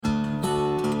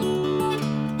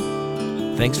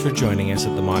Thanks for joining us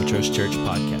at the Montrose Church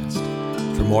Podcast.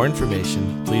 For more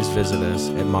information, please visit us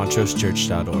at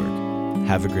montrosechurch.org.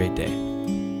 Have a great day.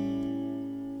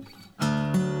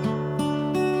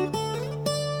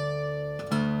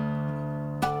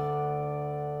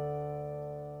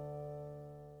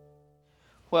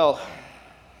 Well,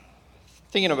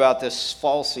 thinking about this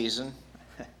fall season,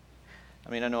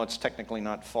 I know it's technically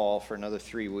not fall for another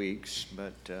 3 weeks,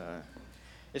 but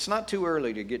it's not too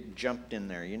early to get jumped in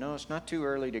there. It's not too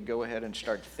early to go ahead and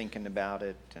start thinking about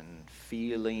it and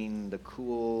feeling the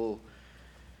cool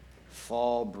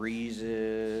fall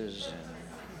breezes.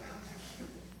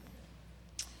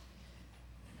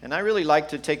 And I really like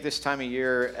to take this time of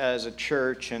year as a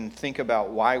church and think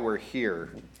about why we're here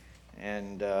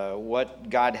and what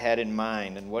God had in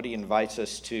mind and what He invites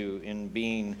us to in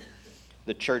being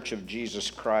the Church of Jesus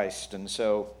Christ. And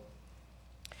so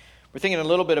we're thinking a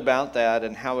little bit about that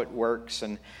and how it works.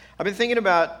 And I've been thinking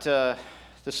about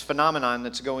this phenomenon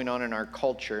that's going on in our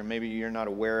culture. Maybe you're not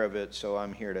aware of it, so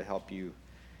I'm here to help you,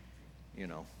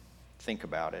 think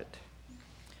about it.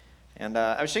 And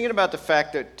I was thinking about the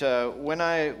fact that when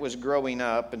I was growing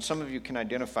up, and some of you can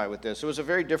identify with this, it was a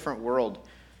very different world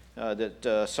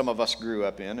that some of us grew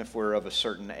up in, if we're of a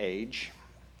certain age.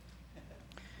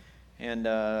 And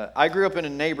I grew up in a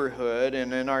neighborhood,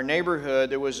 and in our neighborhood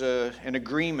there was an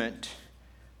agreement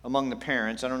among the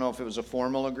parents. I don't know if it was a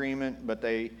formal agreement, but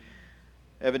they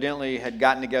evidently had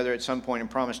gotten together at some point and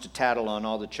promised to tattle on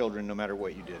all the children no matter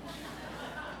what you did.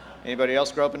 Anybody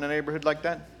else grow up in a neighborhood like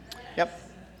that? Yep.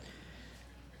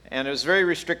 And it was very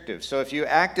restrictive. So if you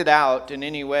acted out in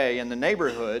any way in the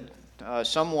neighborhood,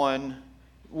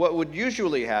 what would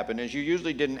usually happen is you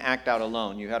usually didn't act out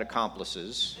alone. You had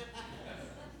accomplices.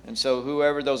 And so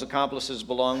whoever those accomplices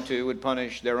belonged to would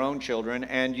punish their own children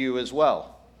and you as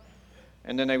well.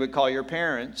 And then they would call your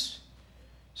parents.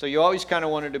 So you always kind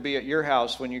of wanted to be at your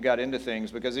house when you got into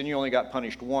things, because then you only got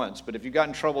punished once. But if you got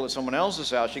in trouble at someone else's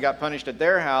house, you got punished at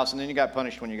their house, and then you got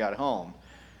punished when you got home.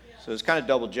 So it's kind of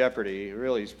double jeopardy.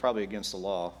 Really, it's probably against the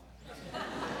law.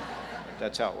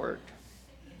 That's how it worked.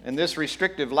 And this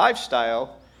restrictive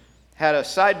lifestyle had a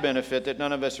side benefit that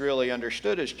none of us really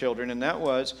understood as children, and that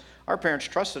was our parents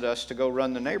trusted us to go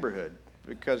run the neighborhood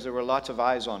because there were lots of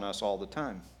eyes on us all the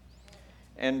time.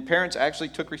 And parents actually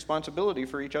took responsibility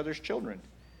for each other's children.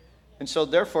 And so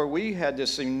therefore we had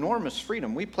this enormous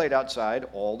freedom. We played outside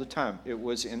all the time. It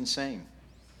was insane.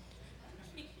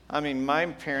 My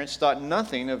parents thought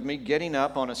nothing of me getting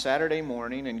up on a Saturday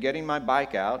morning and getting my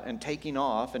bike out and taking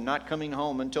off and not coming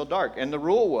home until dark. And the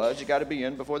rule was you got to be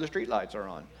in before the street lights are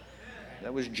on.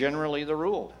 That was generally the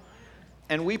rule.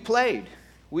 And we played.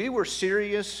 We were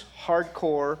serious,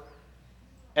 hardcore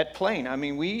at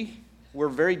playing. We were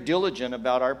very diligent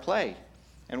about our play.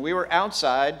 And we were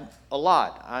outside a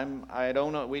lot. I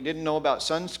don't know. We didn't know about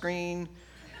sunscreen.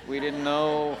 We didn't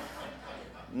know.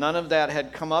 None of that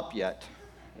had come up yet.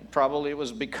 Probably it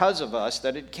was because of us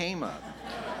that it came up.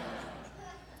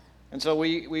 And so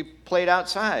we played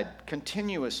outside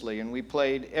continuously, and we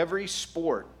played every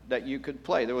sport that you could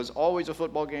play. There was always a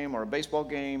football game or a baseball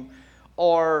game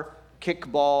or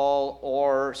kickball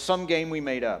or some game we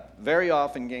made up. Very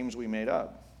often games we made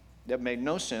up that made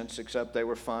no sense except they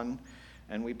were fun,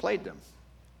 and we played them.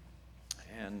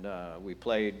 And we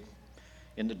played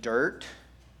in the dirt,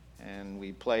 and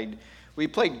we played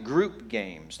group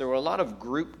games. There were a lot of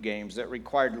group games that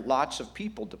required lots of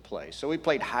people to play. So we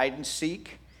played hide and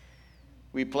seek.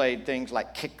 We played things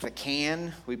like kick the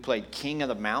can. We played king of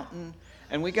the mountain.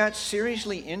 And we got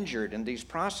seriously injured in these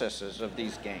processes of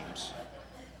these games.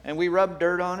 And we rubbed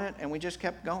dirt on it, and we just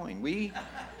kept going. We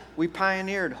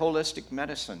pioneered holistic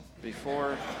medicine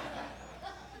before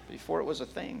it was a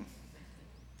thing.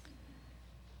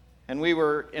 And we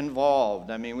were involved.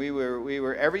 We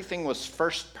were everything was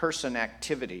first-person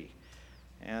activity.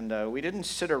 And we didn't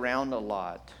sit around a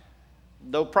lot.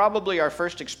 Though probably our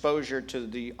first exposure to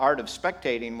the art of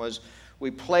spectating was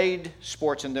we played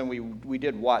sports and then we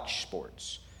did watch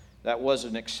sports. That was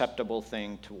an acceptable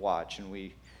thing to watch, and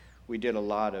we did a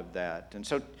lot of that. And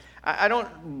so I don't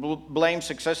blame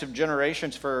successive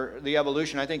generations for the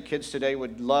evolution. I think kids today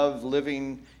would love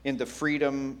living in the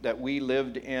freedom that we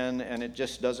lived in, and it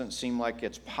just doesn't seem like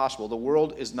it's possible. The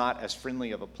world is not as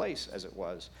friendly of a place as it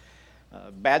was.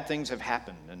 Bad things have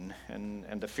happened,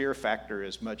 and the fear factor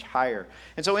is much higher.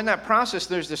 And so in that process,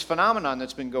 there's this phenomenon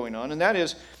that's been going on, and that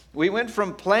is we went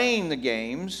from playing the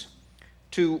games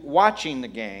to watching the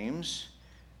games,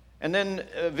 and then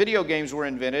video games were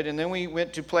invented, and then we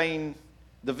went to playing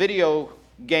the video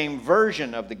game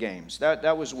version of the games.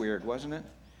 That was weird, wasn't it?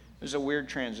 It was a weird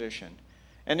transition.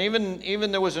 And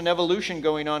even there was an evolution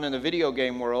going on in the video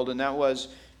game world, and that was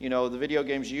the video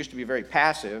games used to be very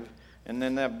passive, and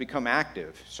then they've become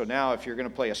active. So now if you're going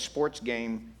to play a sports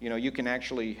game, you can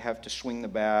actually have to swing the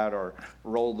bat or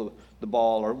roll the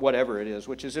ball or whatever it is,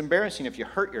 which is embarrassing if you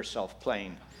hurt yourself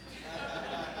playing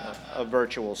a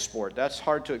virtual sport. That's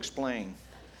hard to explain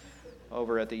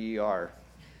over at the ER.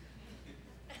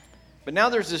 But now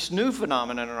there's this new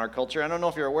phenomenon in our culture. I don't know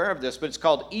if you're aware of this, but it's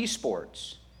called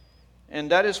esports. And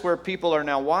that is where people are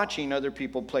now watching other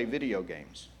people play video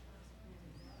games,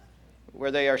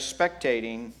 where they are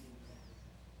spectating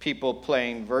people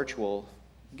playing virtual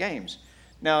games.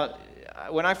 Now,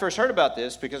 when I first heard about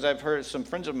this, because I've heard some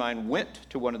friends of mine went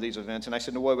to one of these events, and I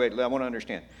said, no, wait, I want to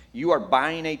understand. You are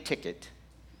buying a ticket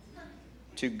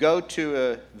to go to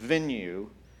a venue,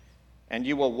 and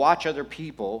you will watch other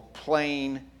people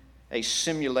playing a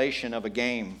simulation of a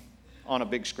game on a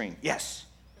big screen. Yes.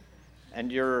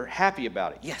 And you're happy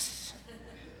about it. Yes.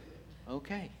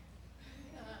 Okay.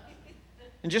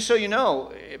 And just so you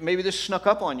know, maybe this snuck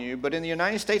up on you, but in the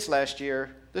United States last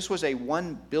year, this was a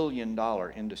 $1 billion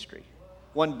industry.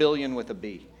 1 billion with a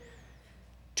B.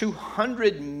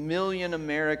 200 million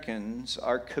Americans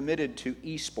are committed to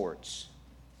esports,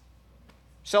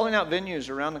 selling out venues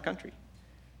around the country.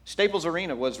 Staples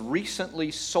Arena was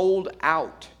recently sold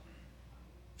out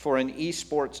for an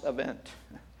esports event.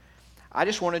 I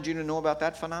just wanted you to know about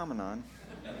that phenomenon.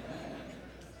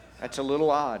 That's a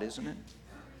little odd, isn't it?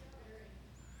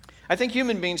 I think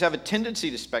human beings have a tendency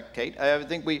to spectate. I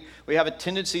think we have a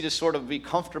tendency to sort of be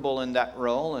comfortable in that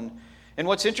role. And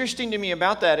what's interesting to me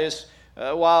about that is,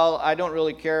 while I don't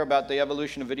really care about the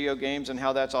evolution of video games and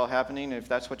how that's all happening, if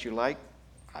that's what you like,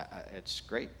 it's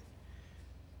great.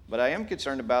 But I am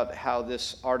concerned about how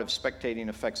this art of spectating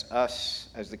affects us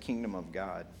as the kingdom of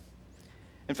God.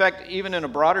 In fact, even in a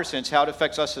broader sense, how it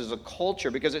affects us as a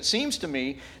culture, because it seems to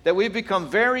me that we've become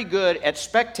very good at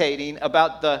spectating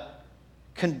about the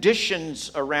conditions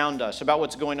around us, about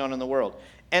what's going on in the world.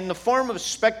 And the form of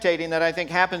spectating that I think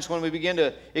happens when we begin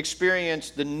to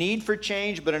experience the need for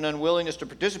change but an unwillingness to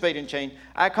participate in change,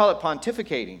 I call it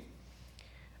pontificating.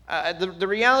 The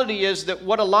reality is that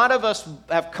what a lot of us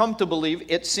have come to believe,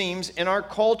 it seems, in our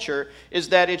culture, is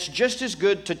that it's just as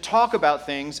good to talk about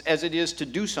things as it is to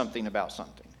do something about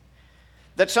something.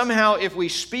 That somehow if we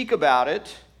speak about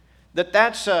it,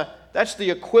 that's the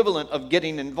equivalent of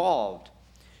getting involved.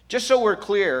 Just so we're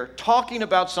clear, talking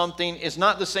about something is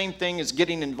not the same thing as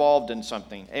getting involved in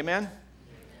something. Amen?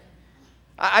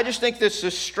 I just think this is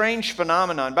a strange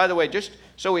phenomenon. By the way, just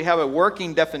so we have a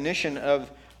working definition of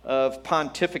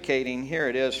pontificating, here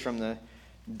it is from the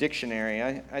dictionary.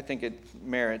 I think it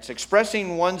merits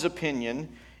expressing one's opinion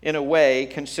in a way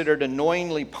considered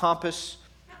annoyingly pompous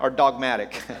or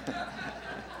dogmatic.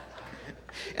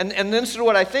 and this is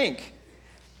what I think.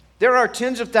 There are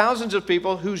tens of thousands of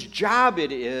people whose job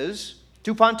it is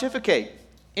to pontificate,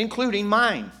 including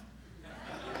mine.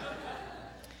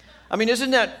 I mean,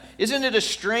 isn't it a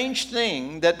strange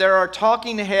thing that there are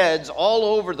talking heads all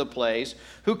over the place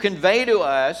who convey to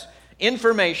us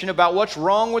information about what's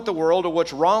wrong with the world or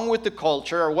what's wrong with the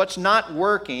culture or what's not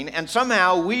working, and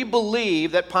somehow we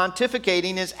believe that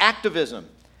pontificating is activism.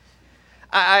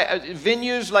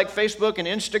 Venues like Facebook and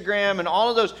Instagram and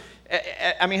all of those,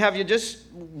 I mean, have you just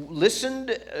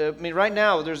listened? I mean, right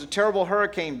now there's a terrible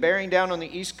hurricane bearing down on the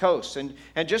East Coast, and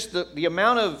just the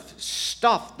amount of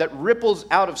stuff that ripples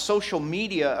out of social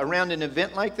media around an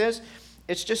event like this,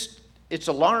 it's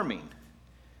alarming.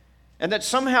 And that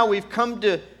somehow we've come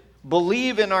to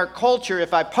believe in our culture,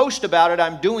 if I post about it,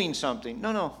 I'm doing something.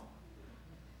 No.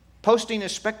 Posting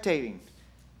is spectating.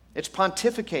 It's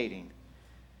pontificating.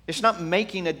 It's not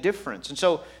making a difference. And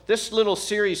so this little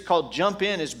series called Jump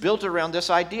In is built around this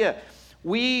idea.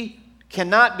 We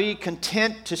cannot be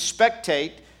content to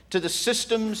spectate to the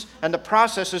systems and the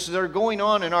processes that are going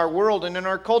on in our world and in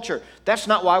our culture. That's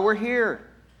not why we're here.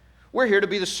 We're here to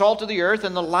be the salt of the earth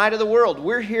and the light of the world.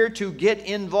 We're here to get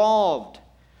involved.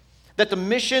 That the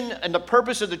mission and the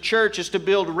purpose of the church is to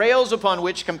build rails upon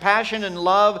which compassion and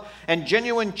love and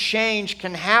genuine change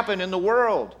can happen in the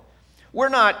world. We're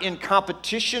not in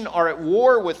competition or at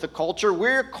war with the culture.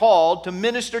 We're called to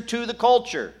minister to the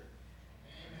culture.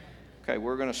 Okay,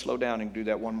 we're going to slow down and do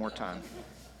that one more time.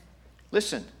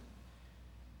 Listen,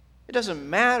 it doesn't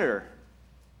matter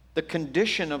the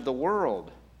condition of the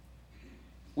world.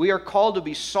 We are called to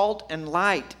be salt and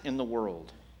light in the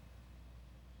world.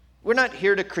 We're not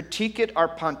here to critique it or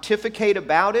pontificate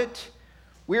about it.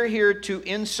 We're here to,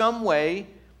 in some way,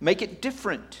 make it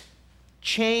different.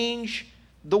 Change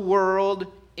the world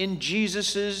in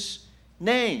Jesus'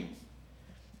 name.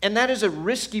 And that is a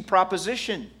risky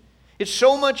proposition. It's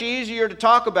so much easier to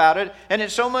talk about it, and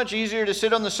it's so much easier to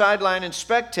sit on the sideline and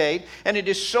spectate, and it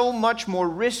is so much more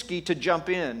risky to jump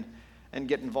in and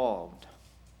get involved.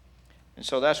 And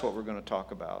so that's what we're going to talk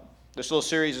about. This little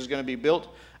series is going to be built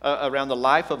around the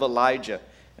life of Elijah.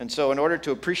 And so in order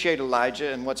to appreciate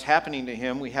Elijah and what's happening to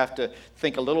him, we have to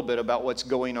think a little bit about what's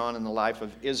going on in the life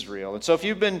of Israel. And so if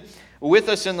you've been with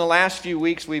us in the last few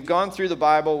weeks, we've gone through the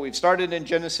Bible. We've started in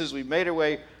Genesis. We've made our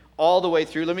way all the way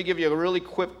through. Let me give you a really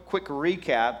quick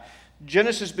recap.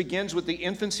 Genesis begins with the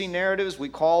infancy narratives. We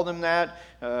call them that.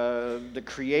 The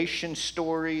creation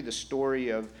story, the story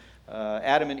of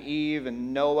Adam and Eve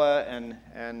and Noah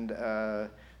and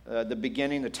the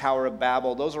beginning, the Tower of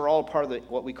Babel. Those are all part of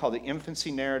what we call the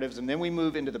infancy narratives. And then we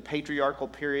move into the patriarchal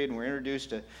period, and we're introduced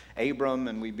to Abram,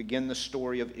 and we begin the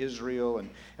story of Israel. And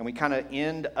we kind of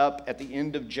end up at the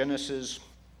end of Genesis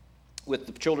with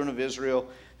the children of Israel,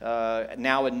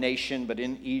 now a nation, but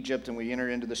in Egypt. And we enter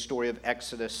into the story of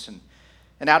Exodus.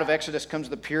 And out of Exodus comes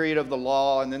the period of the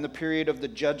law, and then the period of the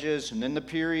judges, and then the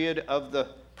period of the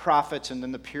prophets, and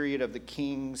then the period of the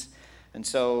kings. And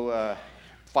so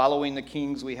following the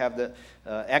kings, we have the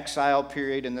exile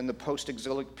period, and then the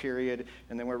post-exilic period,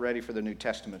 and then we're ready for the New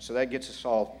Testament. So that gets us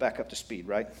all back up to speed,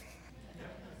 right?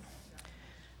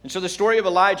 And so the story of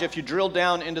Elijah, if you drill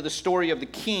down into the story of the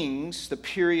kings, the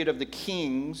period of the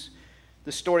kings,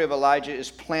 the story of Elijah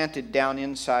is planted down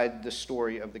inside the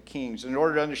story of the kings. And in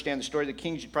order to understand the story of the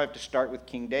kings, you'd probably have to start with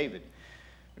King David.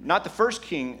 Not the first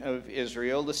king of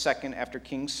Israel, the second after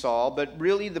King Saul, but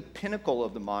really the pinnacle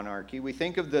of the monarchy. We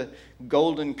think of the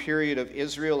golden period of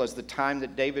Israel as the time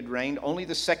that David reigned, only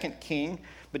the second king.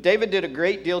 But David did a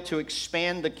great deal to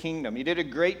expand the kingdom. He did a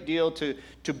great deal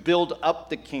to build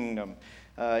up the kingdom.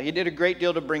 He did a great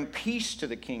deal to bring peace to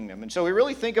the kingdom. And so we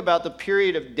really think about the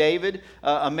period of David,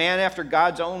 a man after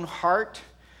God's own heart,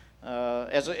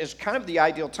 as kind of the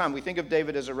ideal time. We think of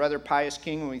David as a rather pious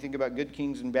king. When we think about good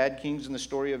kings and bad kings in the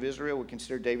story of Israel, we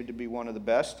consider David to be one of the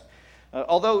best.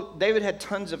 Although David had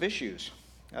tons of issues.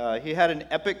 He had an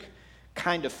epic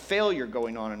kind of failure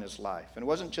going on in his life. And it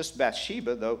wasn't just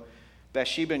Bathsheba, though.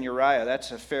 Bathsheba and Uriah,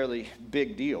 that's a fairly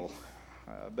big deal.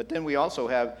 But then we also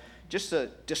have just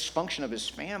the dysfunction of his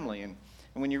family. And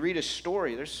when you read his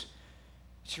story, it's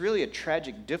really a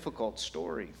tragic, difficult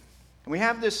story. And we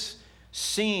have this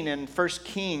scene in 1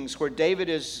 Kings where David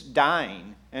is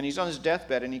dying, and he's on his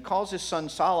deathbed, and he calls his son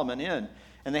Solomon in,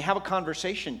 and they have a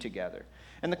conversation together.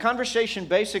 And the conversation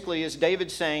basically is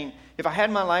David saying, if I had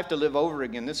my life to live over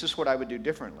again, this is what I would do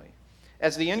differently.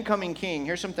 As the incoming king,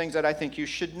 here's some things that I think you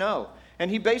should know. And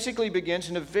he basically begins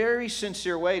in a very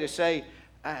sincere way to say,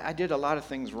 I did a lot of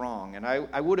things wrong, and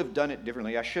I would have done it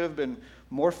differently. I should have been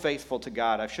more faithful to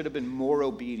God. I should have been more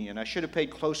obedient. I should have paid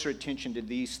closer attention to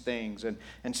these things.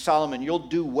 And Solomon, you'll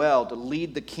do well to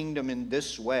lead the kingdom in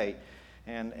this way.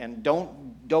 And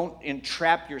don't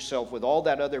entrap yourself with all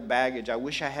that other baggage. I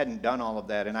wish I hadn't done all of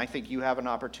that, and I think you have an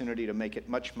opportunity to make it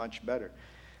much, much better.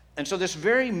 And so this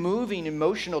very moving,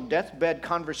 emotional deathbed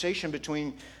conversation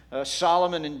between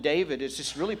Solomon and David is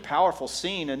this really powerful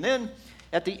scene. And then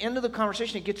at the end of the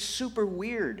conversation, it gets super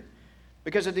weird.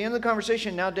 Because at the end of the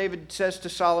conversation, now David says to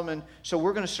Solomon, so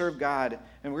we're going to serve God,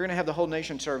 and we're going to have the whole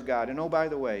nation serve God. And oh, by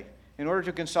the way, in order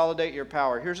to consolidate your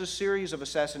power, here's a series of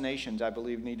assassinations I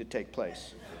believe need to take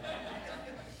place.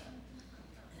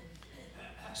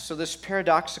 So this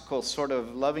paradoxical sort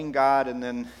of loving God and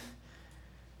then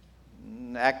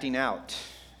acting out.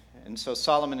 And so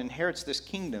Solomon inherits this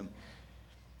kingdom.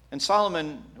 And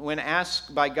Solomon, when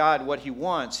asked by God what he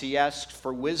wants, he asks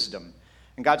for wisdom.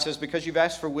 And God says, because you've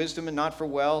asked for wisdom and not for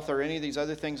wealth or any of these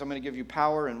other things, I'm going to give you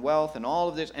power and wealth and all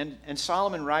of this. And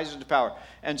Solomon rises to power.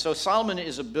 And so Solomon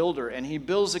is a builder, and he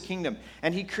builds a kingdom.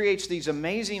 And he creates these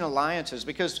amazing alliances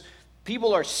because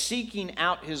people are seeking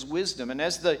out his wisdom. And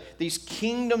as these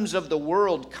kingdoms of the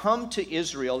world come to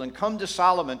Israel and come to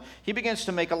Solomon, he begins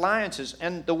to make alliances.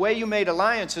 And the way you made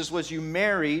alliances was you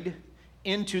married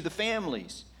into the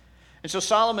families. And so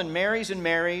Solomon marries and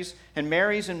marries and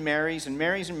marries and marries and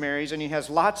marries and marries, and he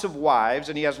has lots of wives,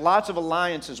 and he has lots of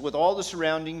alliances with all the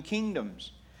surrounding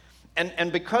kingdoms.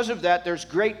 And because of that, there's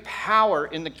great power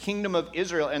in the kingdom of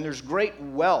Israel, and there's great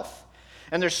wealth.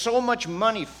 And there's so much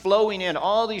money flowing in,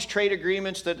 all these trade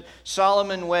agreements that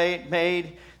Solomon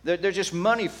made. There's just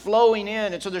money flowing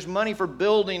in, and so there's money for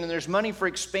building, and there's money for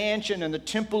expansion, and the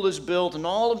temple is built, and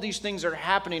all of these things are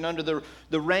happening under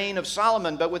the reign of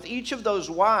Solomon. But with each of those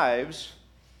wives,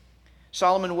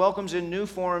 Solomon welcomes in new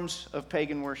forms of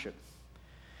pagan worship.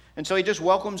 And so he just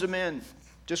welcomes them in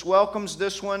just welcomes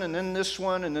this one and then this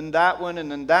one and then that one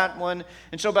and then that one.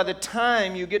 And so by the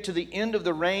time you get to the end of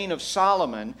the reign of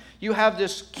Solomon, you have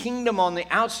this kingdom on the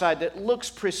outside that looks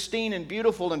pristine and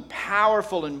beautiful and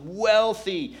powerful and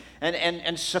wealthy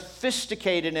and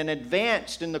sophisticated and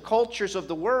advanced in the cultures of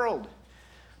the world.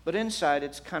 But inside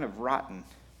it's kind of rotten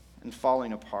and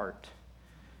falling apart.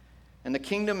 And the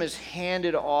kingdom is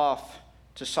handed off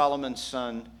to Solomon's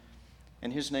son,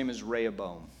 and his name is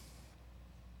Rehoboam.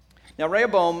 Now,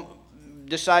 Rehoboam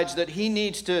decides that he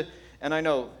needs to, and I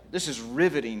know this is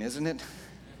riveting, isn't it?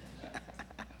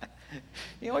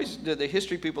 The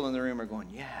history people in the room are going,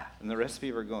 yeah, and the rest of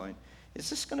people are going, is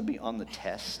this going to be on the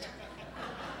test?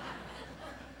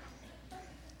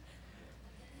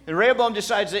 And Rehoboam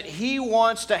decides that he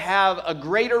wants to have a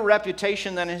greater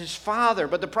reputation than his father.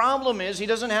 But the problem is he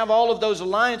doesn't have all of those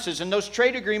alliances, and those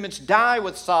trade agreements die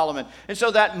with Solomon. And so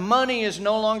that money is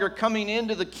no longer coming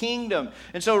into the kingdom.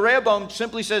 And so Rehoboam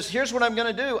simply says, here's what I'm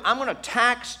going to do. I'm going to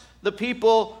tax the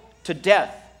people to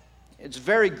death. It's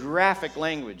very graphic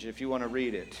language if you want to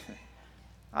read it.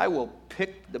 I will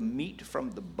pick the meat from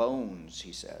the bones,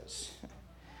 he says.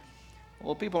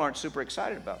 Well, people aren't super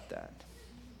excited about that.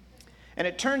 And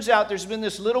it turns out there's been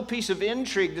this little piece of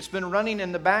intrigue that's been running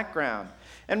in the background.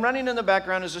 And running in the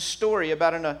background is a story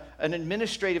about an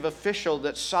administrative official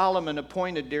that Solomon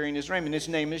appointed during his reign, and his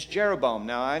name is Jeroboam.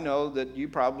 Now, I know that you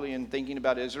probably, in thinking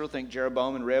about Israel, think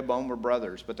Jeroboam and Rehoboam were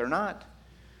brothers, but they're not.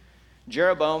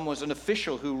 Jeroboam was an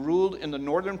official who ruled in the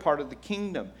northern part of the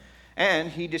kingdom,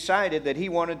 and he decided that he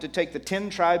wanted to take the 10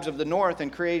 tribes of the north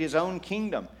and create his own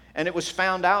kingdom. And it was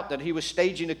found out that he was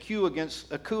staging a coup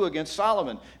against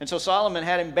Solomon. And so Solomon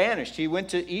had him banished. He went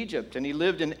to Egypt and he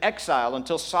lived in exile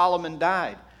until Solomon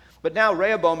died. But now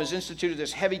Rehoboam has instituted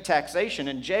this heavy taxation,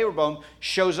 and Jeroboam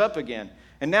shows up again.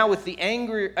 And now with the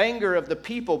anger of the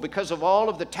people because of all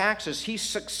of the taxes, he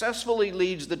successfully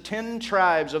leads the 10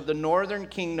 tribes of the northern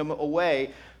kingdom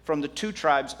away from the 2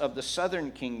 tribes of the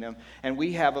southern kingdom. And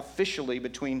we have officially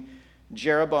between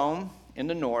Jeroboam in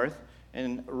the north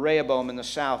and Rehoboam in the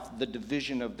south, the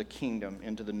division of the kingdom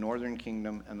into the northern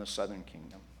kingdom and the southern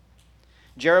kingdom.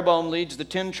 Jeroboam leads the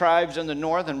 10 tribes in the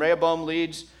north, and Rehoboam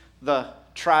leads the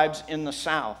tribes in the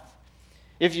south.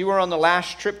 If you were on the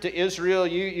last trip to Israel,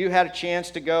 you had a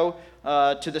chance to go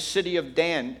to the city of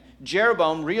Dan.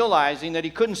 Jeroboam, realizing that he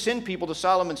couldn't send people to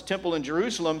Solomon's temple in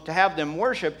Jerusalem to have them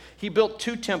worship, he built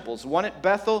 2 temples, one at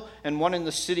Bethel and one in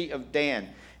the city of Dan.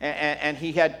 And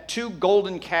he had 2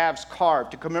 golden calves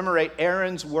carved to commemorate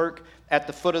Aaron's work at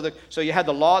the foot of the... So you had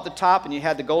the law at the top and you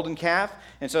had the golden calf.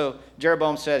 And so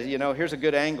Jeroboam said, here's a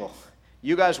good angle.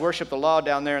 You guys worship the law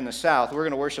down there in the south. We're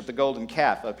going to worship the golden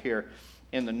calf up here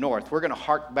in the north. We're going to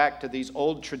hark back to these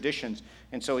old traditions.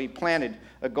 And so he planted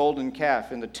a golden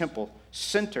calf in the temple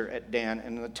center at Dan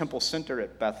and in the temple center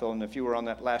at Bethel. And if you were on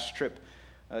that last trip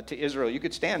to Israel, you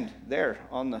could stand there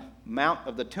on the mount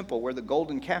of the temple where the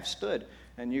golden calf stood.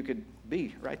 And you could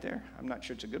be right there. I'm not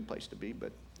sure it's a good place to be,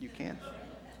 but you can.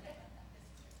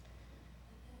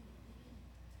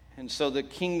 And so the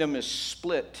kingdom is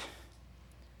split.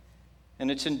 And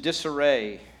it's in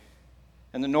disarray.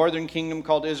 And the northern kingdom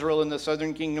called Israel and the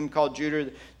southern kingdom called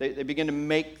Judah, they begin to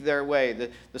make their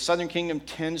way. The southern kingdom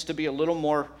tends to be a little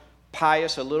more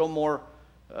pious, a little more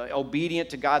obedient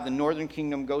to God. The northern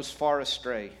kingdom goes far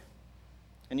astray.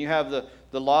 And you have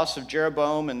the loss of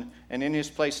Jeroboam, and in his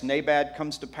place Nabad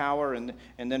comes to power, and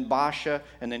then Baasha,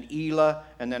 and then Elah,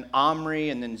 and then Omri,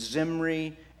 and then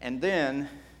Zimri, and then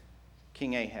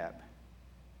King Ahab.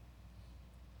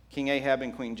 King Ahab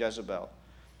and Queen Jezebel.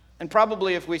 And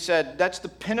probably if we said that's the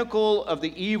pinnacle of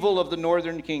the evil of the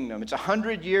northern kingdom. It's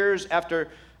 100 years after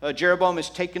Jeroboam has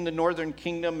taken the northern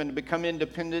kingdom and become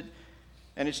independent,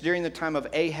 and it's during the time of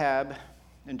Ahab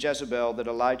and Jezebel that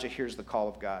Elijah hears the call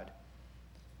of God.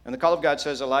 And the call of God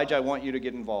says, Elijah, I want you to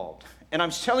get involved. And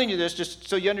I'm telling you this just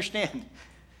so you understand.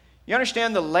 You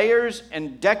understand the layers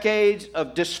and decades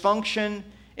of dysfunction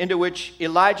into which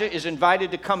Elijah is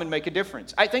invited to come and make a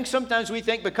difference. I think sometimes we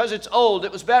think because it's old,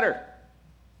 it was better.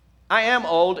 I am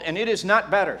old, and it is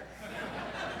not better.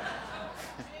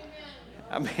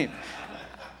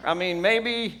 I mean,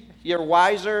 maybe you're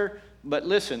wiser, but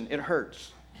listen, it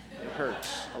hurts. It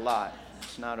hurts a lot.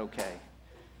 It's not okay.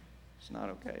 It's not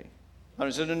okay.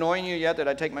 Is it annoying you yet that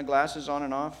I take my glasses on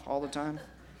and off all the time?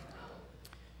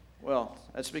 Well,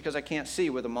 that's because I can't see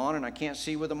with them on and I can't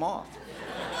see with them off.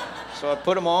 So I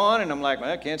put them on and I'm like,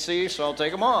 well, I can't see, so I'll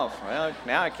take them off. Well,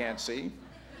 now I can't see.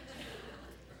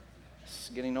 It's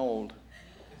getting old.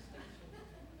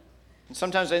 And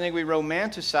sometimes I think we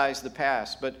romanticize the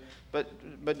past,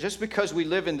 but just because we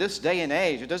live in this day and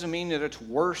age, it doesn't mean that it's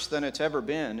worse than it's ever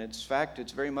been. In fact,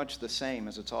 it's very much the same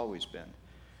as it's always been.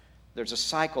 there's a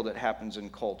cycle that happens in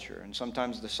culture, and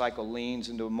sometimes the cycle leans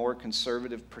into a more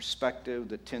conservative perspective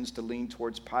that tends to lean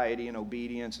towards piety and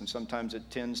obedience, and sometimes it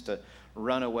tends to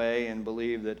run away and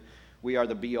believe that we are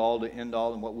the be-all to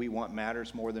end-all and what we want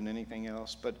matters more than anything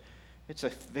else. But it's a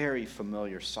very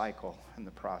familiar cycle in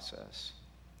the process.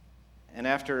 And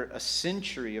after a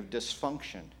century of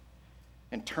dysfunction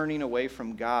and turning away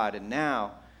from God, and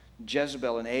now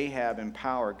Jezebel and Ahab in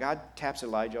power, God taps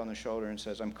Elijah on the shoulder and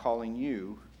says, I'm calling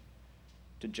you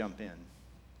to jump in.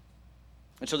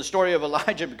 And so the story of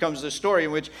Elijah becomes the story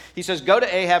in which he says, go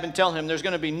to Ahab and tell him there's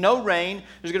going to be no rain,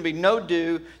 there's going to be no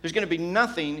dew, there's going to be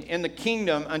nothing in the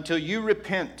kingdom until you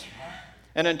repent.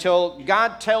 And until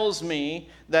God tells me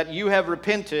that you have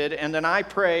repented, and then I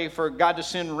pray for God to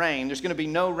send rain, there's going to be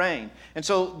no rain. And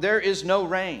so there is no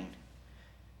rain.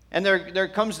 And there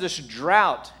comes this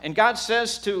drought. And God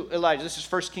says to Elijah, this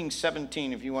is 1 Kings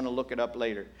 17 if you want to look it up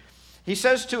later. He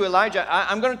says to Elijah,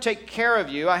 I'm going to take care of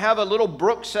you. I have a little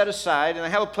brook set aside, and I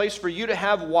have a place for you to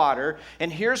have water.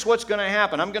 And here's what's going to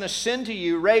happen. I'm going to send to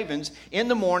you ravens in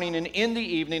the morning and in the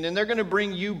evening, and they're going to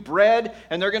bring you bread,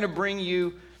 and they're going to bring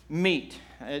you meat.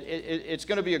 It's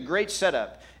going to be a great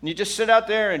setup. And you just sit out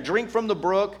there and drink from the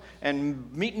brook,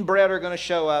 and meat and bread are going to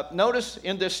show up. Notice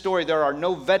in this story there are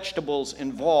no vegetables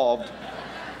involved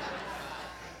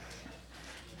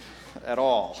at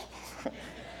all.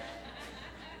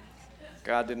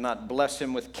 God did not bless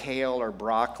him with kale or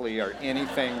broccoli or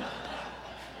anything.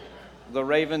 The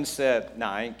raven said, no,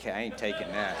 I ain't taking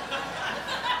that.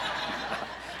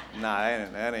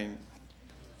 That ain't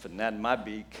putting that in my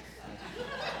beak.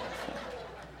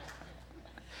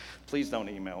 Please don't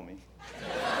email me.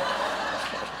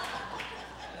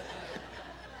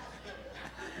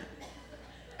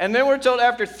 And then we're told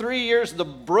after 3 years the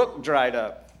brook dried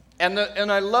up. And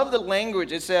I love the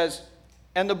language. It says,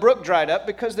 and the brook dried up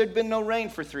because there'd been no rain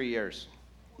for 3 years.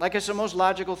 Like it's the most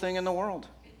logical thing in the world.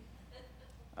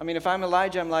 I mean, if I'm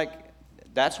Elijah, I'm like,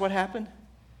 that's what happened?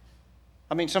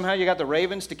 I mean, somehow you got the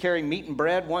ravens to carry meat and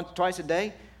bread twice a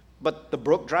day, but the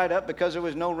brook dried up because there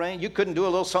was no rain. You couldn't do a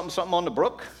little something on the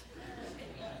brook?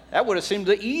 That would have seemed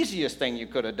the easiest thing you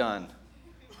could have done.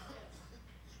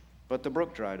 But the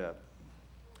brook dried up.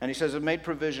 And he says, I've made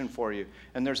provision for you.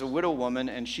 And there's a widow woman,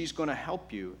 and she's going to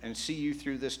help you and see you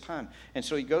through this time. And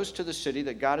so he goes to the city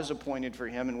that God has appointed for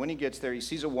him. And when he gets there, he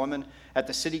sees a woman at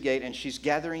the city gate, and she's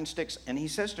gathering sticks. And he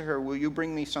says to her, will you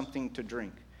bring me something to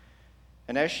drink?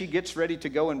 And as she gets ready to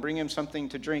go and bring him something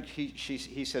to drink,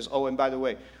 he says, oh, and by the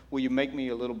way, will you make me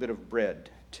a little bit of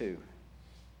bread too?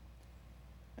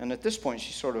 And at this point,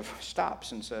 she sort of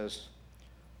stops and says,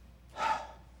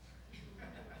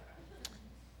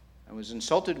 I was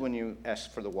insulted when you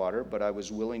asked for the water, but I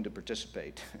was willing to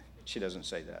participate. She doesn't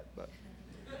say that, but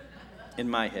in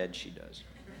my head, she does.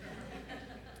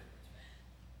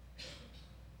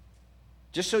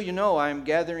 Just so you know, I'm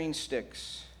gathering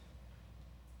sticks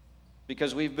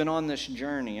because we've been on this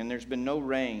journey and there's been no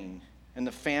rain and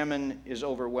the famine is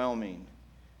overwhelming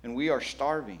and we are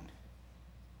starving.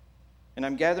 And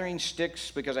I'm gathering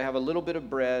sticks because I have a little bit of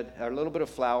bread, a little bit of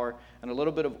flour, and a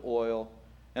little bit of oil.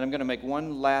 And I'm going to make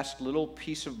one last little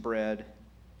piece of bread,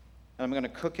 and I'm going to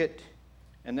cook it,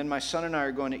 and then my son and I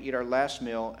are going to eat our last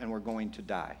meal, and we're going to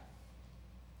die.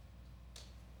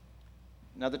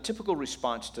 Now, the typical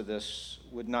response to this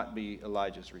would not be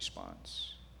Elijah's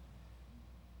response.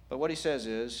 But what he says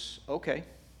is, okay,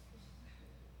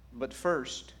 but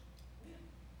first,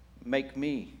 make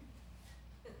me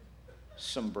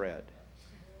some bread.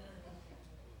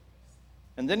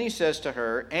 And then he says to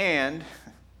her, and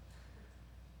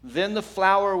then the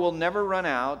flour will never run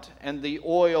out and the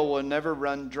oil will never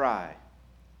run dry.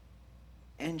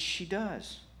 And she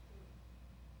does.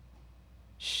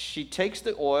 She takes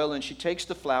the oil and she takes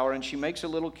the flour and she makes a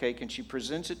little cake and she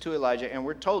presents it to Elijah. And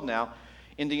we're told now,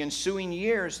 in the ensuing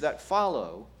years that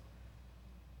follow,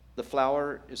 the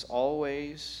flour is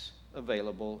always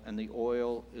available and the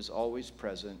oil is always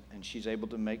present, and she's able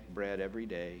to make bread every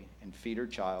day and feed her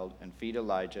child and feed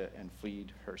Elijah and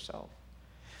feed herself.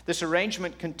 This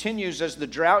arrangement continues as the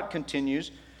drought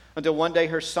continues until one day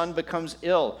her son becomes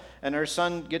ill and her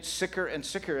son gets sicker and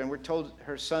sicker, and we're told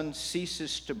her son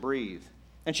ceases to breathe.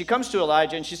 And she comes to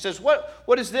Elijah and she says,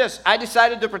 what is this? I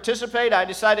decided to participate. I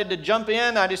decided to jump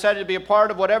in. I decided to be a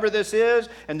part of whatever this is,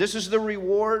 and this is the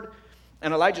reward.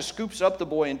 And Elijah scoops up the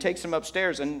boy and takes him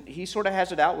upstairs, and he sort of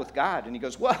has it out with God. And he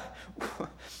goes, what?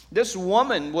 This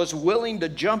woman was willing to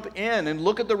jump in and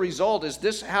look at the result. Is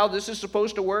this how this is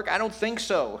supposed to work? I don't think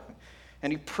so.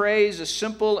 And he prays a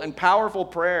simple and powerful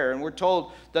prayer, and we're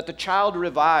told that the child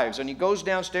revives. And he goes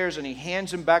downstairs and he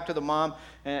hands him back to the mom,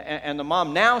 and the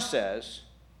mom now says,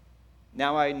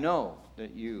 now I know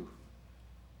that you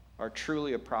are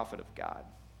truly a prophet of God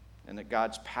and that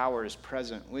God's power is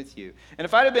present with you. And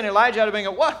if I'd have been Elijah, I'd have been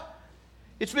going, what?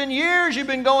 It's been years you've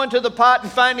been going to the pot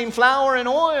and finding flour and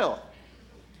oil.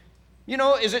 You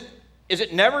know, is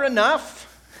it never enough?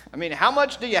 I mean, how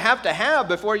much do you have to have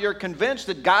before you're convinced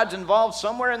that God's involved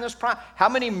somewhere in this process? How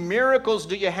many miracles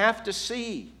do you have to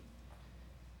see?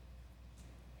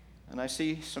 And I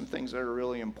see some things that are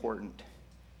really important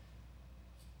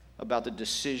about the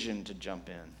decision to jump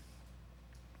in.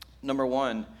 Number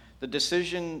one, the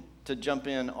decision to jump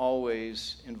in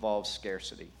always involves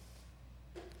scarcity.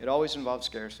 It always involves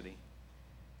scarcity.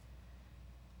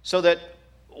 So that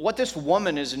what this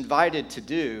woman is invited to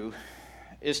do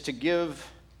is to give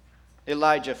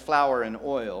Elijah flour and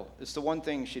oil. It's the one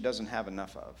thing she doesn't have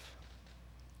enough of.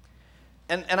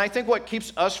 And I think what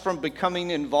keeps us from becoming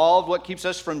involved, what keeps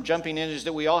us from jumping in, is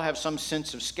that we all have some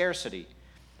sense of scarcity.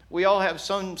 We all have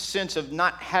some sense of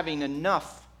not having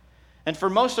enough. And for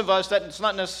most of us, that's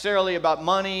not necessarily about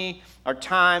money or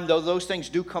time, though those things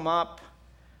do come up.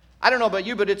 I don't know about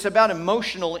you, but it's about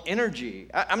emotional energy.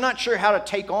 I'm not sure how to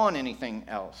take on anything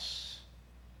else.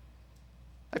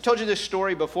 I've told you this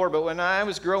story before, but when I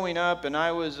was growing up and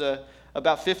I was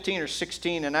about 15 or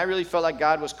 16, and I really felt like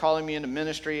God was calling me into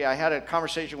ministry, I had a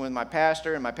conversation with my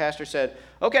pastor, and my pastor said,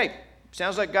 okay,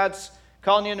 sounds like God's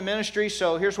calling you into ministry,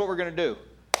 so here's what we're going to do.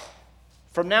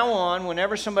 From now on,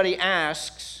 whenever somebody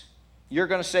asks, you're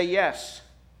going to say yes.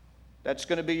 That's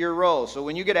going to be your role. So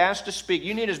when you get asked to speak,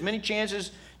 you need as many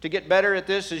chances to get better at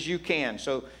this as you can.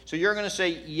 So you're going to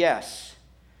say yes.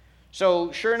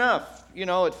 So sure enough, you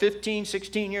know, at 15,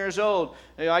 16 years old,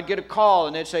 I'd get a call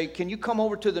and they'd say, can you come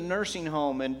over to the nursing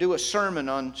home and do a sermon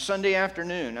on Sunday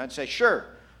afternoon? I'd say, sure,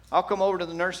 I'll come over to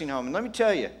the nursing home. And let me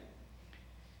tell you,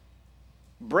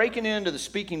 breaking into the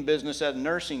speaking business at a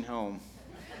nursing home,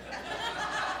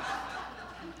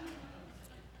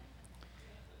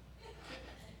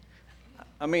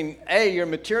 I mean, your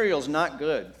material's not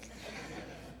good,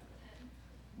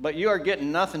 but you are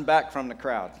getting nothing back from the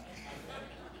crowd.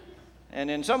 And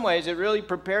in some ways, it really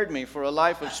prepared me for a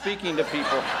life of speaking to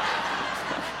people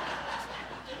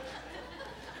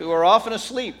who are often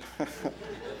asleep.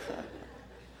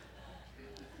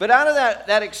 But out of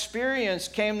that experience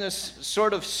came this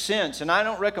sort of sense, and I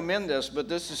don't recommend this, but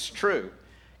this is true,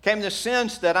 came this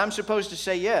sense that I'm supposed to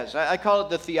say yes. I call it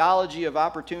the theology of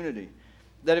opportunity.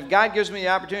 That if God gives me the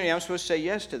opportunity, I'm supposed to say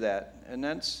yes to that. And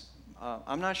that's,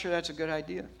 I'm not sure that's a good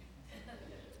idea.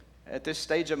 At this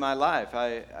stage of my life,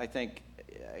 I think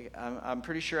I'm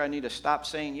pretty sure I need to stop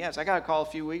saying yes. I got a call a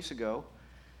few weeks ago,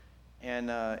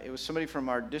 and it was somebody from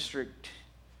our district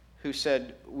who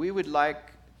said, we would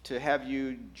like to have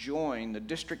you join the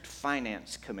district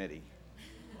finance committee.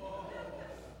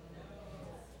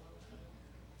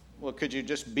 Well, could you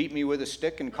just beat me with a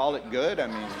stick and call it good? I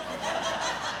mean,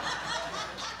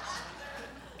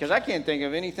 because I can't think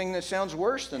of anything that sounds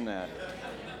worse than that.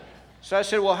 So I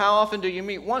said, well, how often do you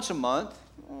meet? Once a month.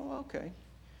 Oh, okay.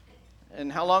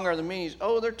 And how long are the meetings?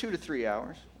 Oh, they're 2 to 3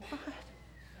 hours. What?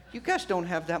 You guys don't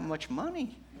have that much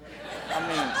money.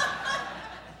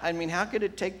 I mean, how could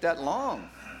it take that long?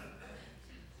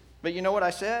 But you know what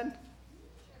I said?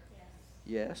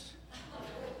 Yes.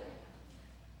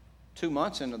 2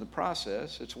 months into the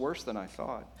process, it's worse than I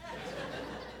thought.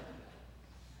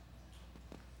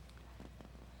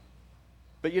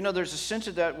 But you know, there's a sense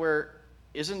of that where,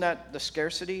 isn't that the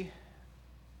scarcity?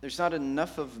 There's not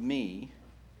enough of me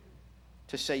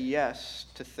to say yes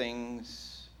to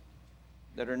things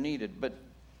that are needed.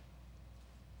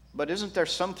 But isn't there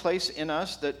some place in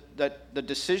us that the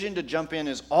decision to jump in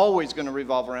is always going to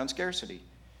revolve around scarcity?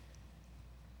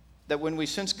 That when we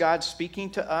sense God speaking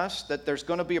to us, that there's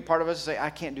going to be a part of us that say, I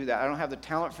can't do that. I don't have the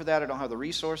talent for that. I don't have the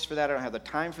resource for that. I don't have the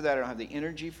time for that. I don't have the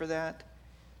energy for that.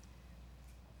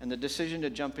 And the decision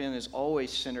to jump in is always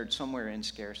centered somewhere in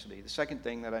scarcity. The second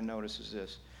thing that I notice is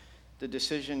this. The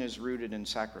decision is rooted in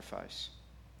sacrifice.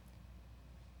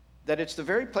 That it's the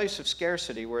very place of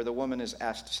scarcity where the woman is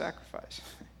asked to sacrifice.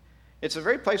 It's the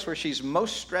very place where she's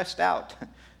most stressed out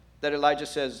that Elijah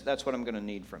says, that's what I'm going to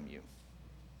need from you.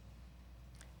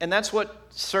 And that's what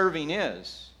serving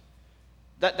is.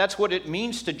 That's what it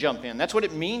means to jump in. That's what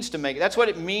it means to make it. That's what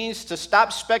it means to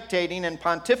stop spectating and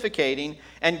pontificating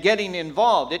and getting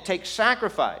involved. It takes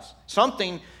sacrifice.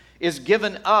 Something is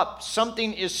given up.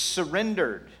 Something is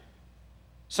surrendered.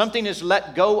 Something is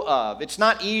let go of. It's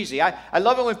not easy. I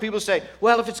love it when people say,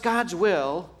 well, if it's God's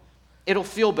will, it'll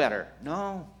feel better.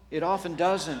 No, it often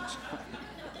doesn't.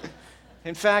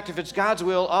 In fact, if it's God's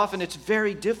will, often it's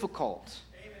very difficult.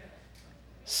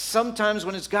 Sometimes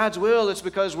when it's God's will, it's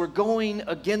because we're going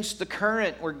against the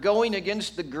current. We're going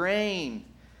against the grain.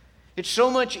 It's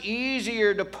so much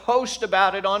easier to post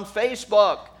about it on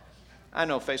Facebook. I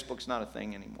know Facebook's not a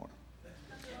thing anymore.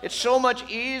 It's so much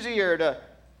easier to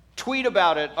tweet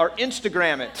about it or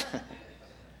Instagram it.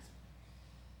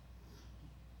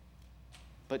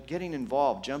 But getting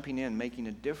involved, jumping in, making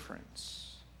a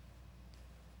difference,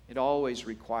 it always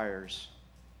requires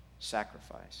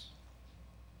sacrifice.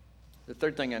 The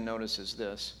third thing I notice is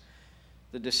this.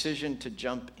 The decision to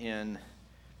jump in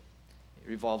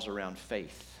revolves around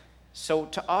faith. So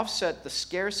to offset the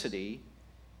scarcity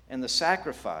and the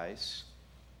sacrifice,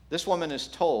 this woman is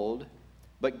told,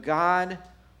 but God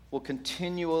will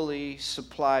continually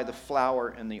supply the flour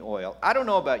and the oil. I don't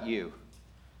know about you,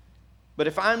 but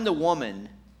if I'm the woman,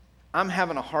 I'm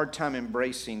having a hard time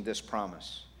embracing this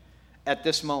promise at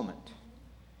this moment.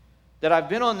 That I've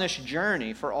been on this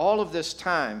journey for all of this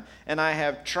time, and I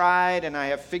have tried, and I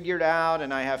have figured out,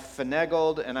 and I have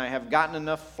finagled, and I have gotten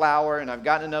enough flour, and I've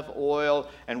gotten enough oil,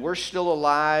 and we're still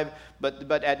alive.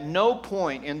 But at no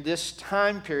point in this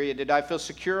time period did I feel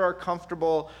secure or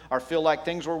comfortable, or feel like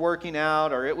things were working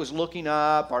out, or it was looking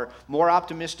up, or more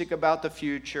optimistic about the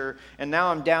future. And now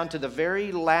I'm down to the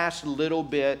very last little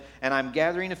bit, and I'm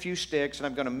gathering a few sticks, and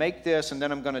I'm going to make this, and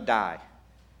then I'm going to die.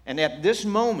 And at this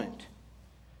moment,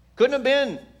 couldn't have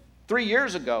been 3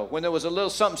 years ago when there was a little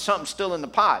something still in the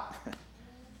pot.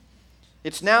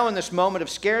 It's now in this moment of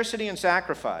scarcity and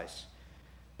sacrifice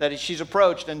that she's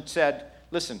approached and said,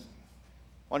 listen,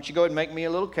 why don't you go ahead and make me a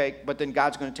little cake, but then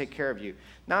God's going to take care of you.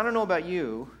 Now, I don't know about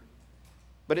you,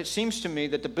 but it seems to me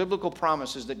that the biblical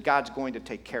promise is that God's going to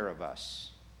take care of us.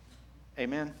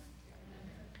 Amen?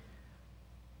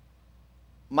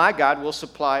 My God will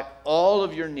supply all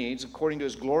of your needs according to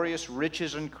his glorious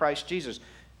riches in Christ Jesus.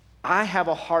 I have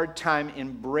a hard time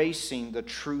embracing the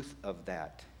truth of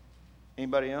that.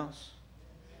 Anybody else?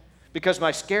 Because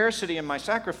my scarcity and my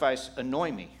sacrifice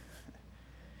annoy me.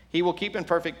 He will keep in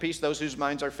perfect peace those whose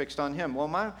minds are fixed on him. Well,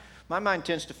 my mind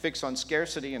tends to fix on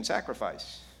scarcity and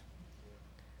sacrifice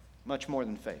much more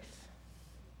than faith.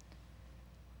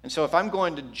 And so if I'm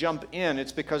going to jump in,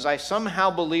 it's because I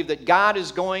somehow believe that God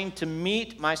is going to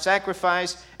meet my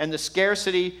sacrifice and the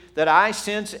scarcity that I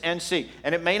sense and see.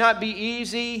 And it may not be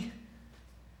easy,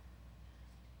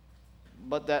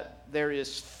 but that there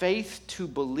is faith to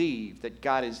believe that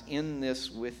God is in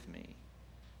this with me.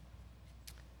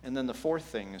 And then the fourth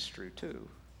thing is true too.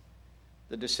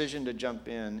 The decision to jump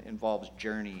in involves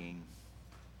journeying.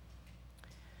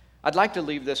 I'd like to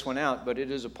leave this one out, but it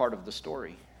is a part of the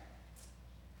story.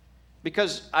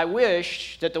 Because I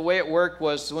wish that the way it worked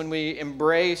was when we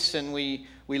embrace and we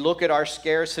look at our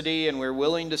scarcity and we're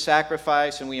willing to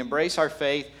sacrifice and we embrace our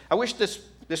faith. I wish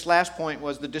this last point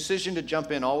was the decision to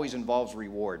jump in always involves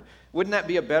reward. Wouldn't that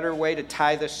be a better way to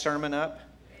tie this sermon up?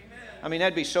 Amen. I mean,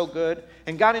 that'd be so good.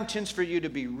 And God intends for you to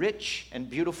be rich and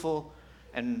beautiful,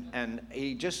 and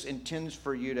he just intends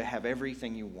for you to have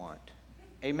everything you want.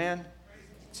 Amen?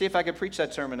 See, if I could preach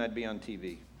that sermon, I'd be on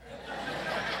TV.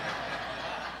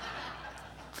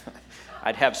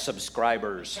 I'd have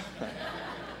subscribers.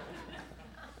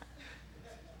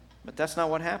 But that's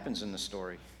not what happens in the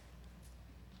story.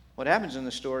 What happens in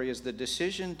the story is the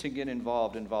decision to get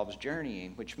involved involves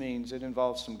journeying, which means it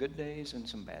involves some good days and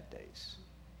some bad days.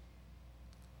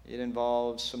 It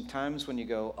involves some times when you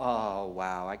go, oh,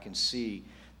 wow, I can see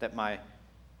that my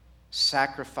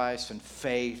sacrifice and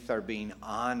faith are being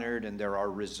honored and there are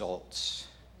results.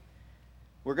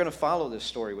 We're going to follow this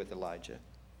story with Elijah.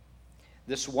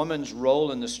 This woman's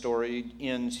role in the story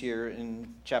ends here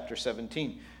in chapter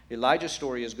 17. Elijah's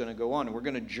story is going to go on, and we're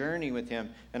going to journey with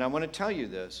him. And I want to tell you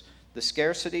this. The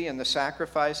scarcity and the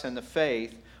sacrifice and the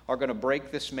faith are going to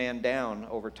break this man down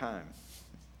over time.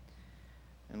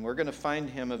 And we're going to find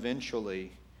him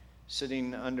eventually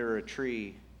sitting under a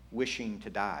tree wishing to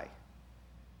die,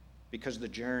 because the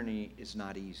journey is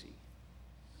not easy.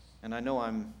 And I know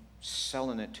I'm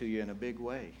selling it to you in a big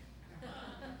way.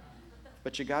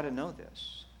 But you got to know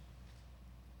this.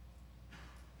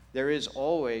 There is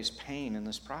always pain in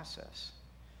this process.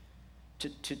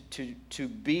 To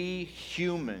be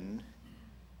human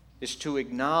is to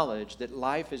acknowledge that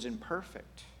life is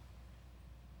imperfect.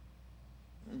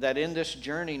 That in this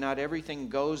journey, not everything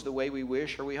goes the way we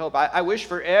wish or we hope. I wish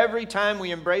for every time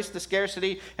we embraced the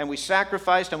scarcity and we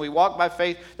sacrificed and we walked by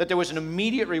faith that there was an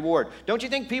immediate reward. Don't you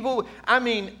think people,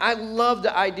 I love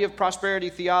the idea of prosperity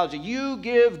theology. You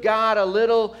give God a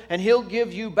little and he'll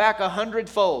give you back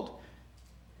 100-fold.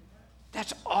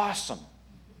 That's awesome.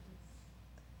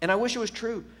 And I wish it was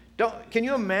true. Can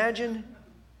you imagine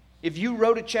if you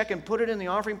wrote a check and put it in the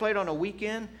offering plate on a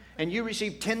weekend and you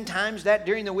received 10 times that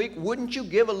during the week? Wouldn't you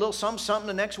give a little something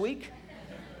the next week?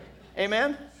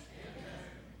 Amen?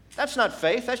 That's not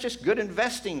faith, that's just good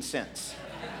investing sense.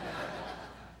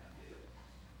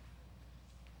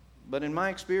 But in my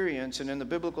experience and in the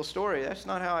biblical story, that's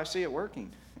not how I see it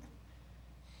working.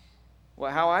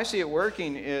 Well, how I see it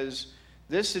working is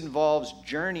this involves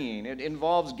journeying. It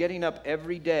involves getting up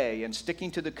every day and sticking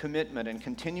to the commitment and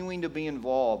continuing to be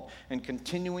involved and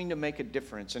continuing to make a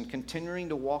difference and continuing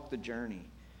to walk the journey.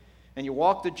 And you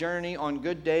walk the journey on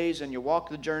good days, and you walk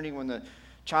the journey when the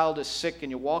child is sick,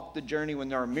 and you walk the journey when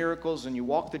there are miracles, and you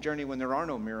walk the journey when there are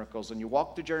no miracles, and you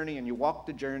walk the journey, and you walk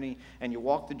the journey, and you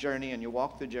walk the journey, and you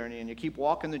walk the journey, and you keep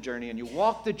walking the journey, and you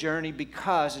walk the journey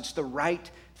because it's the right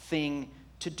thing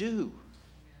to do.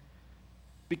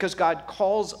 Because God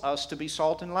calls us to be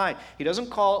salt and light. He doesn't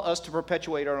call us to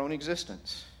perpetuate our own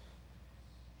existence.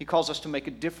 He calls us to make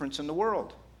a difference in the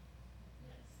world.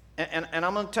 And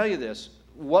I'm going to tell you this.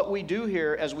 What we do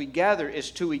here as we gather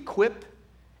is to equip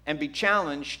and be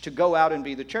challenged to go out and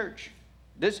be the church.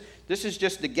 This is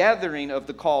just the gathering of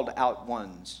the called out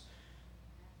ones.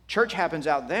 Church happens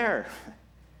out there.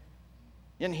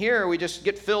 In here, we just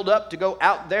get filled up to go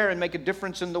out there and make a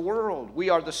difference in the world. We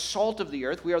are the salt of the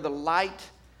earth. We are the light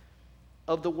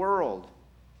of the world.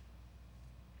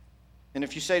 And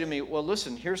if you say to me, well,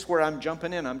 listen, here's where I'm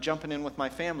jumping in. I'm jumping in with my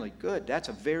family. Good. That's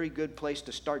a very good place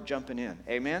to start jumping in.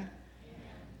 Amen?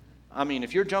 I mean,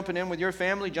 if you're jumping in with your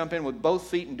family, jump in with both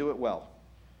feet and do it well.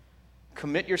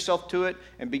 Commit yourself to it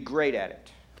and be great at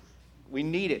it. We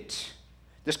need it.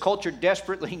 This culture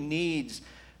desperately needs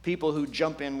people who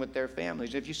jump in with their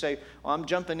families. If you say, oh, I'm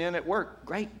jumping in at work,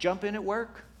 great, jump in at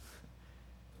work.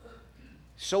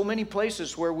 So many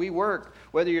places where we work,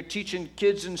 whether you're teaching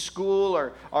kids in school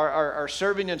or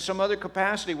serving in some other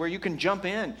capacity where you can jump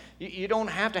in. You don't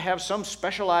have to have some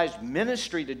specialized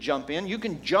ministry to jump in. You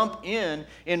can jump in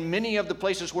many of the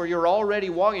places where you're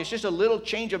already walking. It's just a little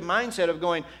change of mindset of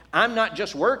going, I'm not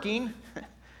just working.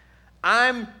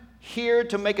 I'm here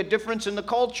to make a difference in the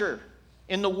culture,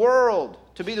 in the world,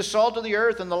 to be the salt of the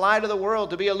earth and the light of the world,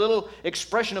 to be a little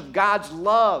expression of God's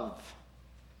love.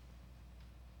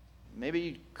 Maybe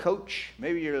you coach,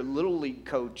 maybe you're a little league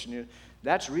coach, and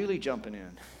that's really jumping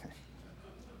in.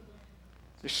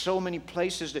 There's so many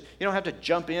places that you don't have to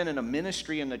jump in a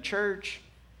ministry in the church,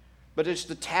 but it's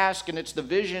the task and it's the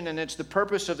vision and it's the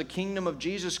purpose of the kingdom of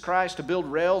Jesus Christ to build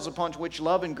rails upon which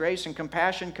love and grace and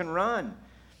compassion can run.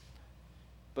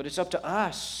 But it's up to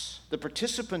us, the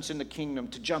participants in the kingdom,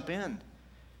 to jump in,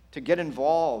 to get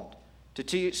involved,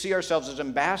 to see ourselves as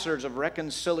ambassadors of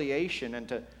reconciliation and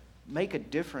to make a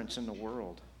difference in the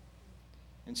world.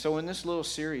 And so in this little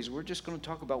series, we're just going to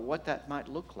talk about what that might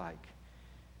look like.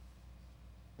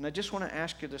 And I just want to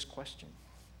ask you this question.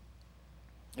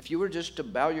 If you were just to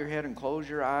bow your head and close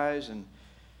your eyes and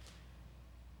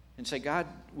say, God,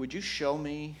 would you show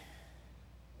me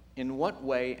in what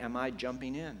way am I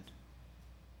jumping in?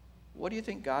 What do you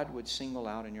think God would single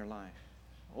out in your life?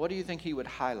 What do you think He would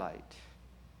highlight?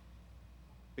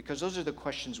 Because those are the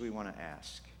questions we want to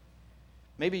ask.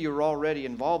 Maybe you're already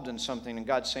involved in something and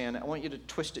God's saying, I want you to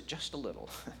twist it just a little.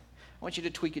 I want you to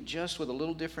tweak it just with a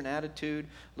little different attitude,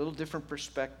 a little different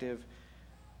perspective,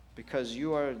 because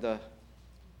you are the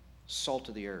salt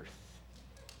of the earth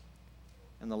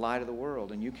and the light of the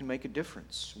world, and you can make a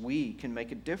difference. We can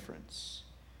make a difference.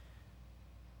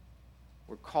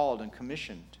 We're called and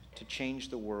commissioned to change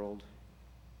the world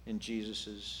in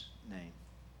Jesus' name.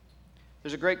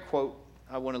 There's a great quote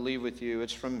I want to leave with you.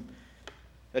 It's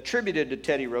attributed to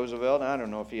Teddy Roosevelt. I don't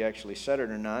know if he actually said it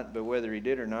or not, but whether he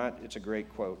did or not, it's a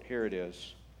great quote. Here it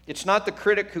is. It's not the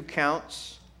critic who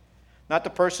counts, not the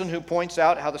person who points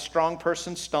out how the strong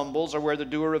person stumbles or where the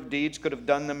doer of deeds could have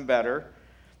done them better.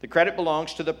 The credit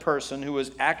belongs to the person who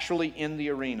is actually in the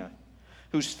arena,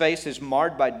 whose face is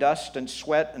marred by dust and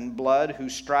sweat and blood, who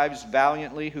strives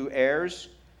valiantly, who errs,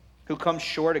 who comes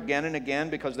short again and again,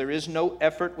 because there is no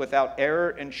effort without error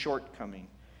and shortcoming,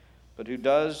 but who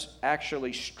does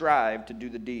actually strive to do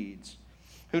the deeds,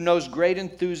 who knows great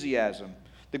enthusiasm,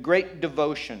 the great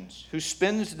devotions, who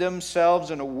spends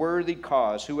themselves in a worthy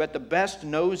cause, who at the best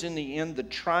knows in the end the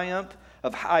triumph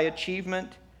of high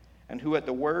achievement, and who at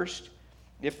the worst,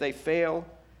 if they fail,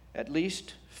 at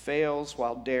least fails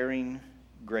while daring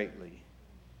greatly,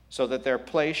 so that their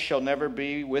place shall never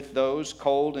be with those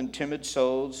cold and timid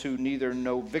souls who neither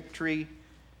know victory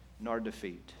nor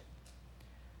defeat.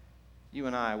 You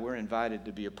and I, we're invited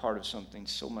to be a part of something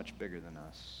so much bigger than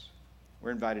us.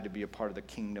 We're invited to be a part of the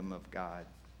kingdom of God.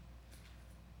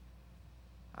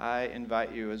 I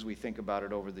invite you, as we think about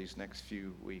it over these next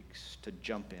few weeks, to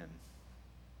jump in.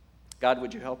 God,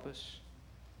 would you help us?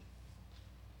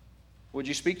 Would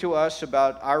you speak to us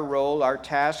about our role, our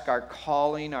task, our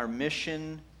calling, our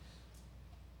mission?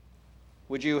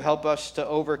 Would you help us to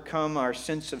overcome our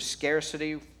sense of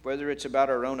scarcity, whether it's about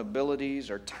our own abilities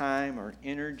or time or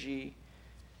energy?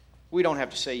 We don't have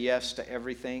to say yes to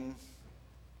everything.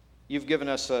 You've given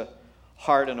us a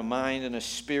heart and a mind and a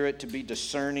spirit to be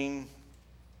discerning.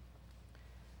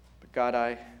 But God,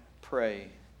 I pray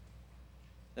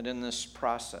that in this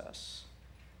process,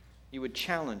 you would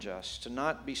challenge us to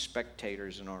not be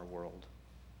spectators in our world.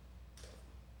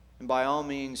 And by all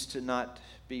means, to not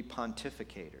be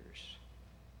pontificators,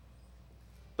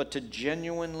 but to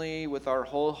genuinely, with our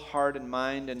whole heart and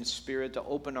mind and spirit, to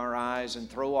open our eyes and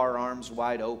throw our arms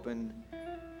wide open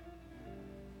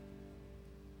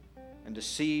and to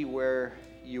see where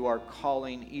you are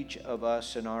calling each of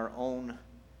us in our own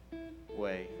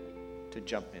way to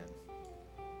jump in.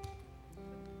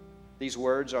 These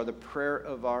words are the prayer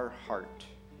of our heart,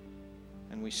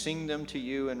 and we sing them to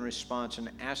you in response and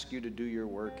ask you to do your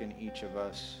work in each of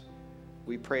us.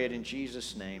 We pray it in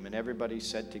Jesus' name, and everybody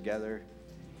said together,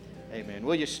 amen.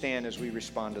 Will you stand as we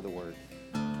respond to the word?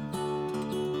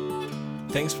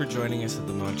 Thanks for joining us at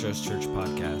the Montrose Church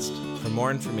Podcast. For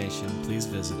more information, please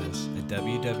visit us at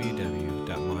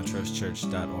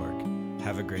www.montrosechurch.org.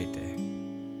 Have a great day.